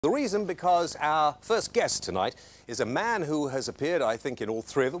The reason, because our first guest tonight is a man who has appeared, I think, in all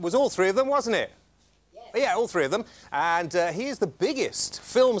three of them. Was all three of them, wasn't it? Yes. Yeah, all three of them. And he is the biggest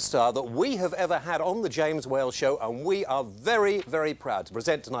film star that we have ever had on the James Whale Show, and we are very, very proud to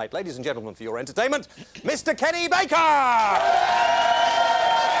present tonight, ladies and gentlemen, for your entertainment, Mr. Kenny Baker!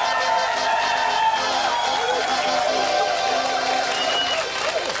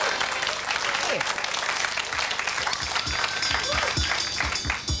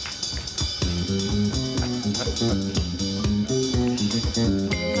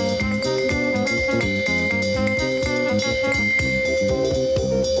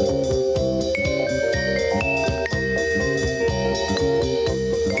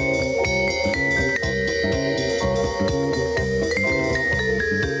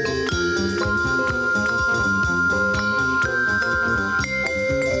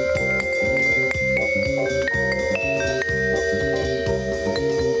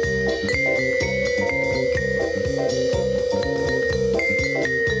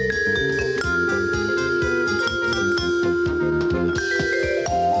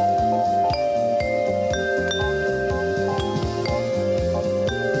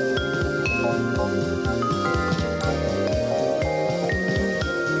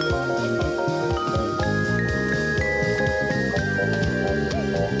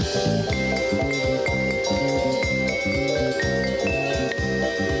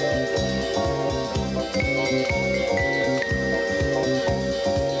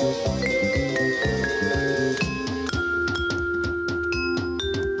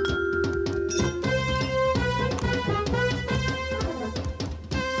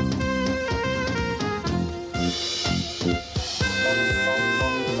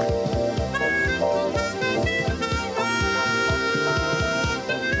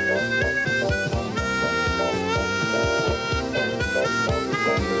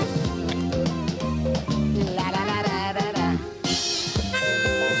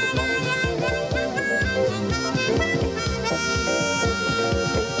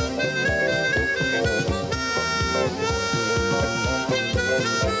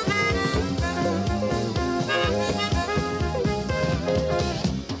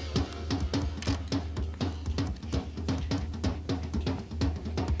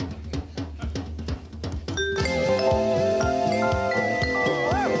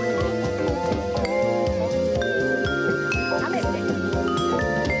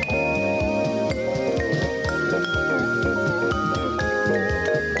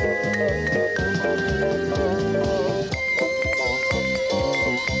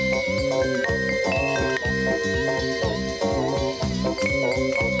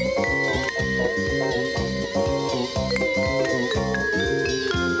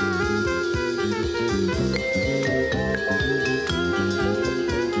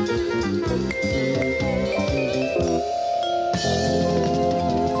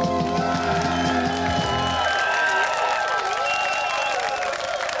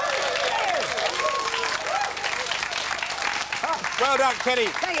 Well done, Kenny.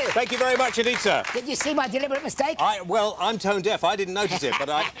 Thank you. Thank you very much indeed, sir. Did you see my deliberate mistake? Well, I'm tone deaf. I didn't notice it, but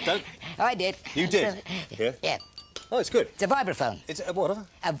I don't... I did. You did? Yeah. Yeah. Oh, it's good. It's a vibraphone. It's a what?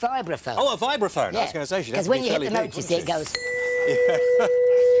 A vibraphone. Oh, a vibraphone. Yeah. I was going to say, because when you hit the notes, you see it goes... Yeah.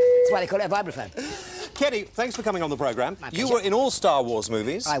 That's why they call it a vibraphone. Kenny, thanks for coming on the programme. My You pleasure. were in all Star Wars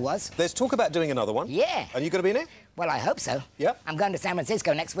movies. I was. There's talk about doing another one. Yeah. Are you going to be in it? Well, I hope so. Yeah. I'm going to San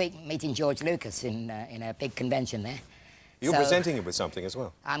Francisco next week, meeting George Lucas in a big convention there. You're presenting him with something as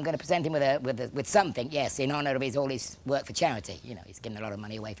well. I'm going to present him with something, yes, in honour of all his work for charity. You know, he's giving a lot of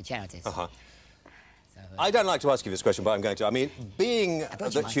money away for charities. Uh-huh. So, I don't like to ask you this question, but I'm going to. I mean, being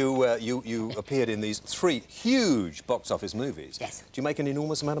that you appeared in these 3 huge box office movies, yes. Do you make an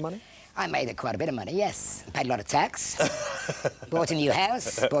enormous amount of money? I made quite a bit of money, yes. Paid a lot of tax. Bought a new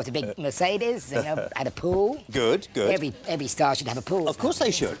house, bought a big Mercedes, you know, had a pool. Good, good. Every star should have a pool. Of course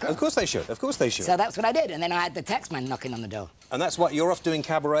they should. Of course they should. Of course they should. So that's what I did, and then I had the taxman knocking on the door. And that's what you're off doing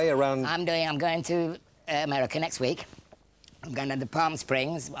cabaret around. I'm going to America next week. I'm going to Palm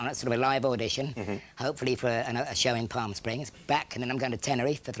Springs on a sort of a live audition, hopefully for a show in Palm Springs. Back, and then I'm going to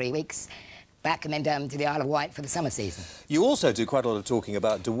Tenerife for 3 weeks. back and then down to the Isle of Wight for the summer season. You also do quite a lot of talking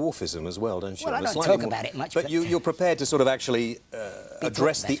about dwarfism as well, don't you? Well, I don't talk about it much. But you're prepared to sort of actually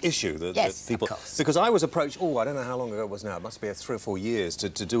address the issue that people... Yes, of course. Because I was approached, I don't know how long ago it was now, it must be 3 or 4 years, to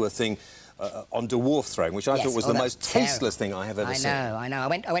do a thing on dwarf throwing, which I thought was the most tasteless thing I have ever seen. I know. I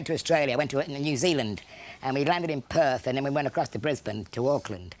went to Australia, I went to New Zealand, and we landed in Perth, and then we went across to Brisbane, to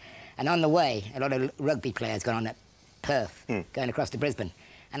Auckland. And on the way, a lot of rugby players got on at Perth, going across to Brisbane.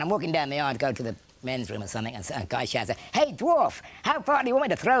 And I'm walking down the yard to go to the men's room or something, and a guy shouts, "Hey, dwarf, how far do you want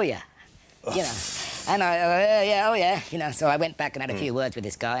me to throw you?" You know. And oh yeah, you know. So I went back and had a few words with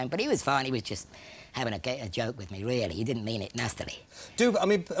this guy, but he was fine. He was just having a joke with me, really. He didn't mean it nastily.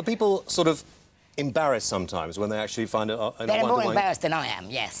 Are people sort of embarrassed sometimes when they actually find it? They're more embarrassed than I am,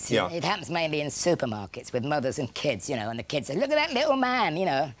 yes. Yeah. It happens mainly in supermarkets with mothers and kids, you know, and the kids say, "Look at that little man," you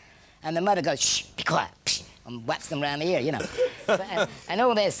know. And the mother goes, "Shh, be quiet," and whaps them round the ear, you know. and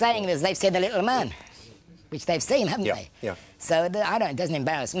all they're saying is they've seen the little man, which they've seen, haven't they? Yeah. So it doesn't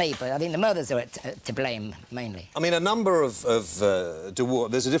embarrass me, but I think the mothers are to blame, mainly. I mean, a number of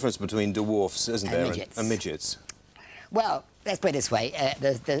dwarfs... There's a difference between dwarfs, isn't there? Midgets. And midgets. Well, let's put it this way.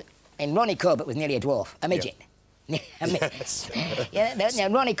 And Ronnie Corbett was nearly a dwarf, a midget. Yeah. Yes. Yeah,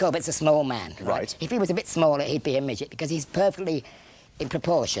 Ronnie Corbett's a small man, right? If he was a bit smaller, he'd be a midget, because he's perfectly in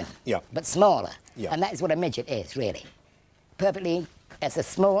proportion, but smaller. Yeah. And that is what a midget is, really. Perfectly as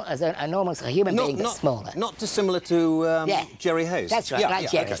a normal human being, but smaller. Not dissimilar to Jerry Hayes. That's right, like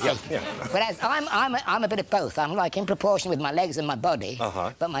Jerry. But I'm a bit of both. I'm like in proportion with my legs and my body,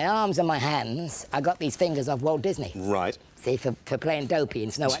 but my arms and my hands, I got these fingers of Walt Disney. Right. See, for playing Dopey in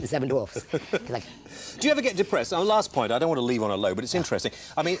Snow White and the Seven Dwarfs. Do you ever get depressed? Last point, I don't want to leave on a low, but it's interesting.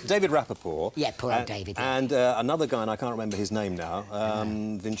 I mean, David Rappaport... Yeah, poor old David. And another guy, and I can't remember his name now,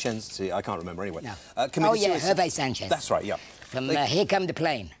 Vincenzi, I can't remember anyway. No. Committed suicide. Hervé Sanchez. That's right, yeah. From Here Come the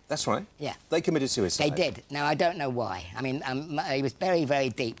Plane. That's right. Yeah. They committed suicide. They did. Now, I don't know why. I mean, he was very, very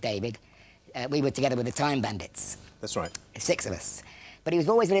deep, David. We were together with the Time Bandits. That's right. 6 of us. But he was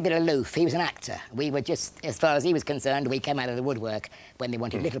always a little bit aloof. He was an actor. We were just, as far as he was concerned, we came out of the woodwork when they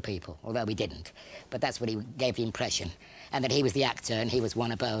wanted little people, although we didn't. But that's what he gave the impression, and that he was the actor and he was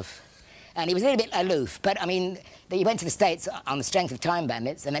one above. And he was a little bit aloof, but, I mean, he went to the States on the strength of Time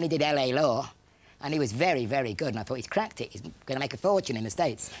Bandits, and then he did L.A. Law, and he was very, very good, and I thought he's cracked it. He's going to make a fortune in the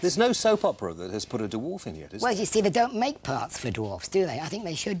States. There's no soap opera that has put a dwarf in yet, is there? Well, you see, they don't make parts for dwarfs, do they? I think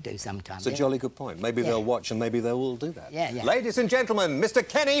they should do sometimes. It's a jolly good point. Maybe they'll watch and maybe they will do that. Yeah, yeah. Ladies and gentlemen, Mr.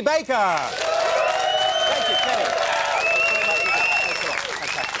 Kenny Baker! Thank you, Kenny.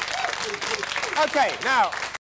 OK, now...